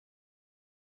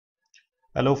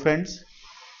Hello friends,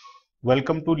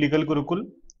 welcome to legal Gurukul.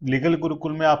 Legal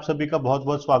Gurukul में आप सभी का बहुत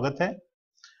बहुत स्वागत है।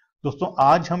 दोस्तों,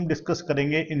 आज हम डिस्कस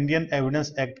करेंगे इंडियन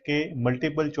एविडेंस एक्ट के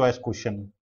मल्टीपल चॉइस क्वेश्चन।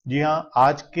 जी हाँ,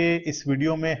 आज के इस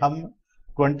वीडियो में हम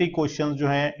 20 क्वेश्चंस जो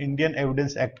हैं इंडियन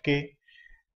एविडेंस एक्ट के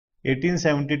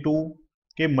 1872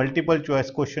 के मल्टीपल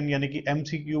चॉइस क्वेश्चन यानी कि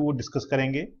MCQ वो डिस्कस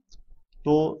करेंगे।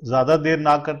 तो ज़्यादा देर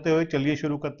ना करते हुए चलिए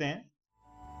शुरू करते हैं।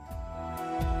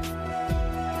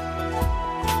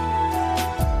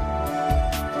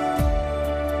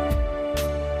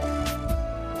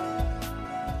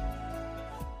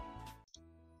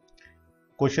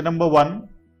 Question number 1.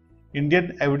 Indian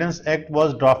Evidence Act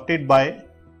was drafted by.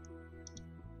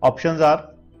 Options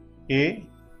are A.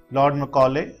 Lord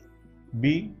Macaulay,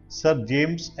 B. Sir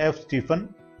James F. Stephen,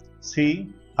 C.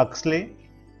 Huxley,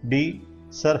 D.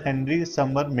 Sir Henry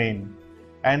Sumner Maine.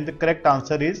 And the correct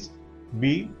answer is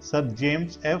B. Sir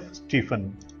James F. Stephen.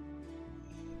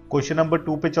 Question number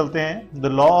 2 पे चलते हैं.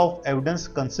 The law of evidence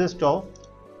consists of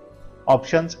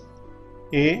options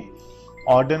A.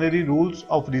 Ordinary rules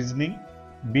of reasoning,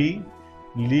 B.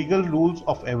 Legal rules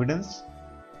of evidence,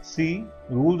 C.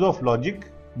 Rules of logic,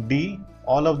 D.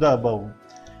 All of the above.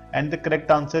 And the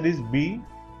correct answer is B.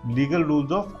 Legal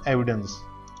rules of evidence.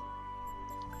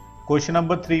 Question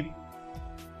number 3.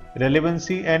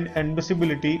 Relevancy and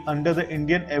admissibility under the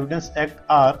Indian Evidence Act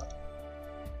are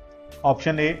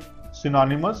option A.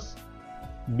 Synonymous,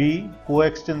 B.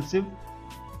 Coextensive,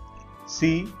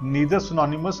 C. Neither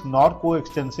synonymous nor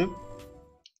coextensive,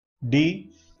 D.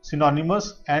 Synonymous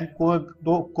and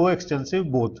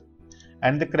coextensive both.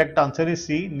 And the correct answer is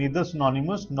C. Neither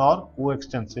synonymous nor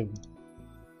coextensive.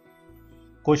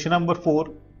 Question number 4.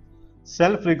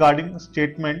 Self-regarding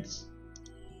statements.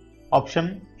 Option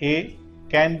A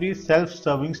can be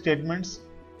self-serving statements.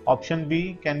 Option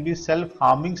B can be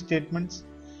self-harming statements.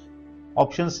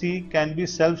 Option C can be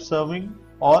self-serving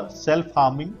or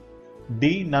self-harming.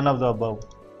 D. None of the above.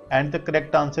 And the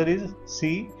correct answer is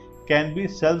C. Can be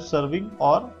self-serving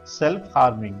or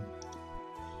self-harming.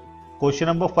 Question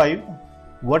number 5.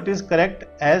 What is correct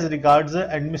as regards the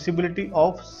admissibility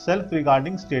of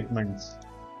self-regarding statements?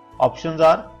 Options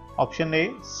are option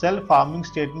A. Self-harming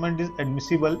statement is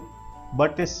admissible,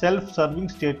 but a self-serving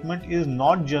statement is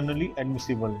not generally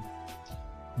admissible.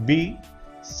 B.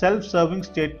 Self-serving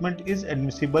statement is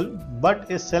admissible, but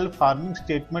a self-harming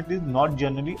statement is not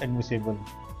generally admissible.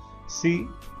 C.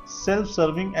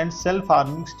 Self-serving and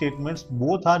self-harming statements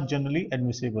both are generally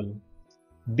admissible.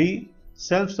 D.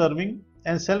 Self-serving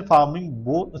and self-harming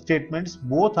statements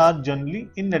both are generally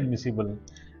inadmissible.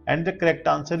 And the correct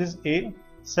answer is A.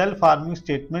 Self-harming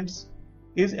statements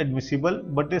is admissible,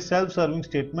 but a self-serving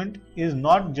statement is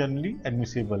not generally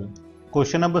admissible.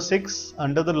 Question number 6.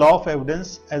 Under the law of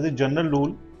evidence as a general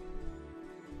rule,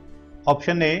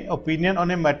 option A. Opinion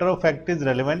on a matter of fact is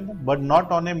relevant but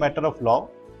not on a matter of law.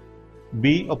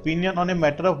 B. Opinion on a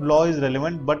matter of law is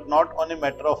relevant but not on a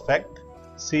matter of fact.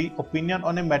 C. Opinion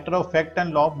on a matter of fact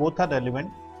and law both are relevant.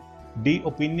 D.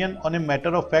 Opinion on a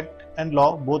matter of fact and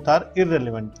law both are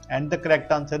irrelevant. And the correct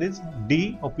answer is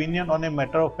D. Opinion on a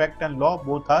matter of fact and law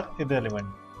both are irrelevant.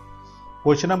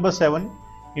 Question number 7.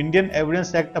 Indian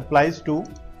Evidence Act applies to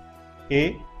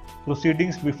A.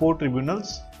 Proceedings before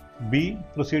tribunals, B.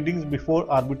 Proceedings before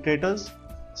arbitrators,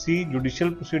 C.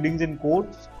 Judicial proceedings in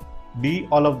courts, D.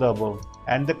 All of the above.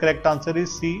 And the correct answer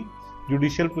is C.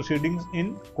 Judicial proceedings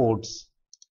in courts.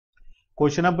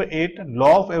 Question number 8.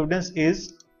 Law of evidence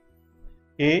is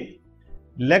A.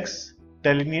 Lex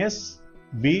Talenius,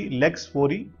 B. Lex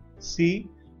Fori, C.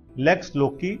 Lex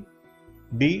Loci,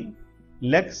 D.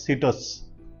 Lex Situs.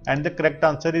 And the correct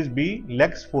answer is B.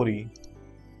 Lex Fori.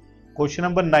 Question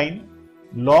number 9.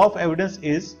 Law of evidence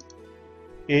is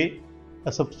A.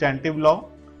 A substantive law,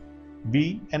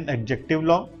 B. An adjective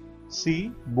law,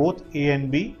 C. Both A and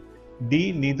B,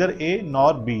 D. Neither A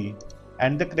nor B.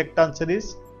 And the correct answer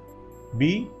is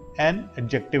B. An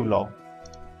adjective law.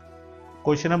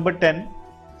 Question number 10.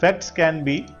 Facts can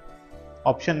be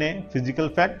option A. Physical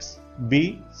facts,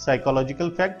 B. Psychological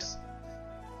facts,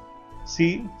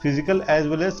 C. Physical as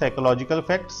well as psychological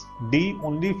facts, D.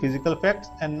 Only physical facts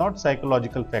and not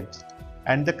psychological facts.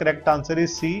 And the correct answer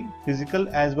is C. Physical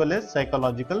as well as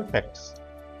psychological facts.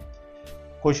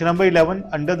 Question number 11.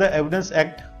 Under the Evidence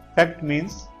Act, fact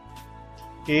means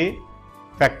A.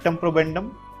 Factum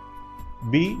probandum,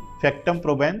 B. Factum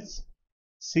probans,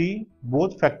 C.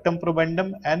 Both factum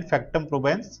probandum and factum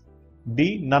probans,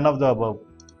 D. None of the above.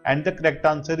 And the correct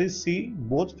answer is C.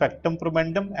 Both factum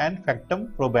probandum and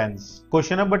factum probans.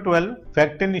 Question number 12.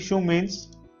 Fact in issue means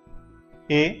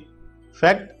A.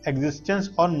 Fact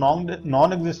existence or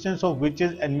non-existence of which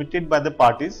is admitted by the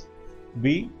parties,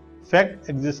 B. fact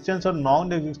existence or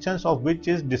non-existence of which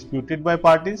is disputed by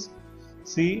parties.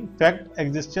 C. Fact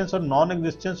existence or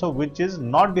non-existence of which is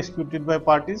not disputed by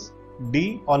parties.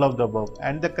 D. All of the above.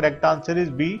 And the correct answer is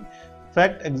B.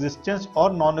 Fact existence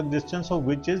or non-existence of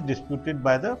which is disputed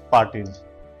by the parties.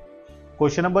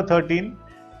 Question number 13.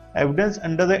 Evidence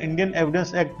under the Indian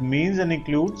Evidence Act means and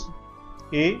includes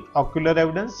A. Ocular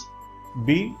evidence,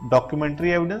 B.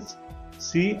 Documentary evidence,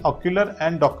 C. Ocular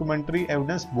and documentary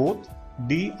evidence both,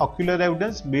 D. Ocular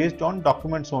evidence based on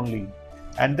documents only.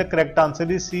 And the correct answer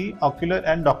is C. Ocular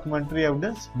and documentary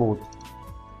evidence both.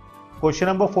 Question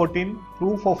number 14.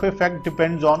 Proof of a fact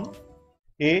depends on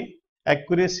A.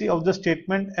 Accuracy of the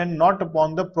statement and not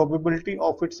upon the probability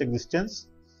of its existence.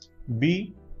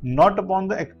 B. Not upon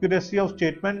the accuracy of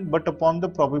statement but upon the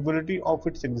probability of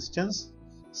its existence.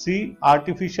 C.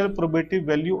 Artificial probative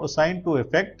value assigned to a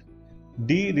fact.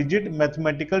 D. Rigid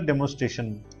mathematical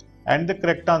demonstration. And the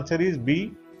correct answer is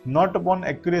B. Not upon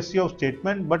accuracy of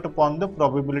statement but upon the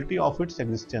probability of its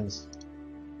existence.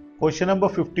 Question number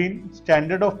 15.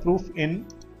 Standard of proof in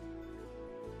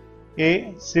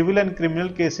A. Civil and criminal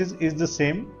cases is the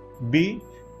same. B.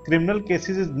 Criminal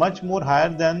cases is much more higher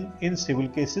than in civil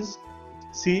cases.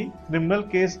 C. Criminal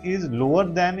case is lower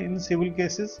than in civil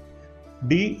cases.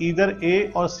 D. Either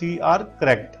A or C are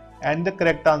correct. And the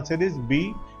correct answer is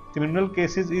B. Criminal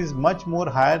cases is much more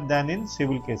higher than in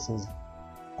civil cases.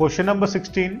 Question number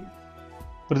 16.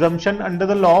 Presumption under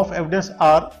the law of evidence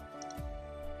are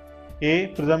A.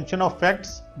 Presumption of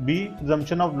facts, B.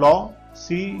 Presumption of law,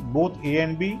 C. Both A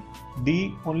and B,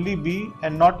 D. Only B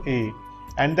and not A.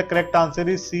 And the correct answer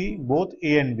is C. Both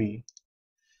A and B.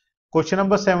 Question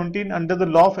number 17. Under the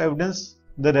law of evidence,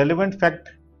 the relevant fact,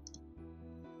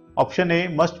 option A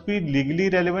must be legally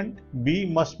relevant, B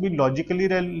must be logically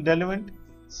relevant,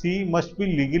 C must be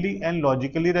legally and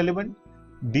logically relevant,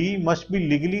 D must be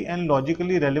legally and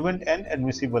logically relevant and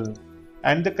admissible.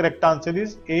 And the correct answer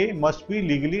is A must be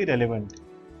legally relevant.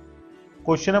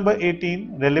 Question number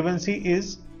 18. Relevancy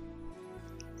is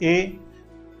A.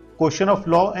 Question of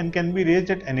law and can be raised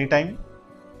at any time.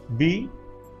 B.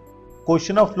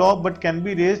 Question of law but can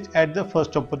be raised at the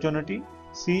first opportunity.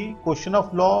 C. Question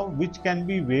of law which can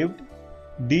be waived.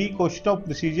 D. Question of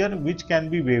procedure which can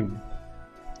be waived.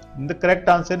 And the correct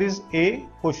answer is A.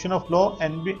 Question of law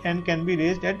and can be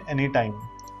raised at any time.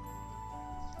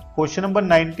 Question number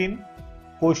 19.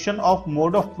 Question of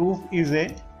mode of proof is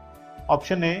A.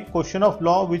 Option A. Question of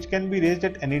law which can be raised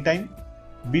at any time.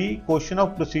 B. Question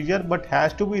of procedure but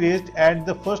has to be raised at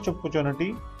the first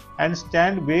opportunity and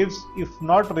stand waives if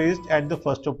not raised at the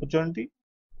first opportunity.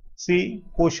 C.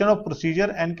 Question of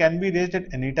procedure and can be raised at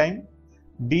any time.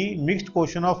 D. Mixed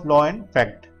question of law and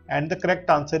fact. And the correct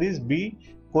answer is B.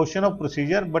 Question of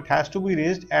procedure but has to be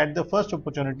raised at the first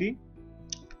opportunity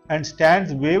and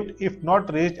stands waived if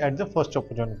not raised at the first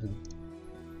opportunity.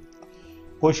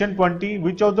 Question 20.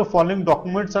 Which of the following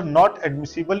documents are not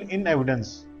admissible in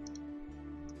evidence?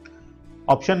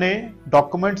 Option A.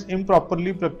 Documents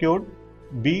improperly procured.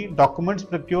 B. Documents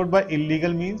procured by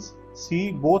illegal means.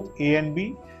 C. Both A and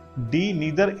B. D.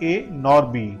 Neither A nor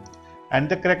B. And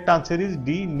the correct answer is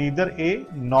D. Neither A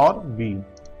nor B.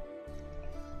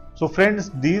 So friends,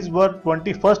 these were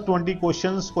 20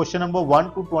 questions, question number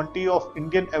 1 to 20 of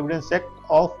Indian Evidence Act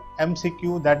of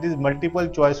MCQ, that is multiple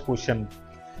choice question.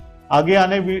 आगे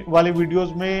आने वाले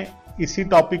videos में इसी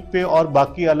topic पे और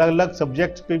बाकी अलग अलग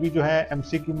सब्जेक्ट्स पे भी जो है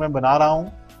MCQ में बना रहा हूं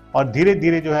और धीरे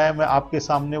धीरे जो है मैं आपके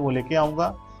सामने वो लेके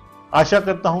आऊंगा। आशा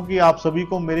करता हूं कि आप सभी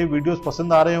को मेरे वीडियोस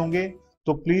पसंद आ रहे होंगे,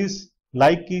 तो प्लीज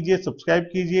लाइक कीजिए, सब्सक्राइब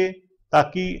कीजिए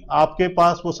ताकि आपके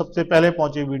पास वो सबसे पहले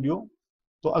पहुंचे वीडियो।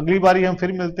 तो अगली बारी हम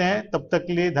फिर मिलते हैं, तब तक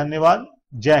के लिए धन्यवाद।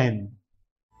 जय हिंद।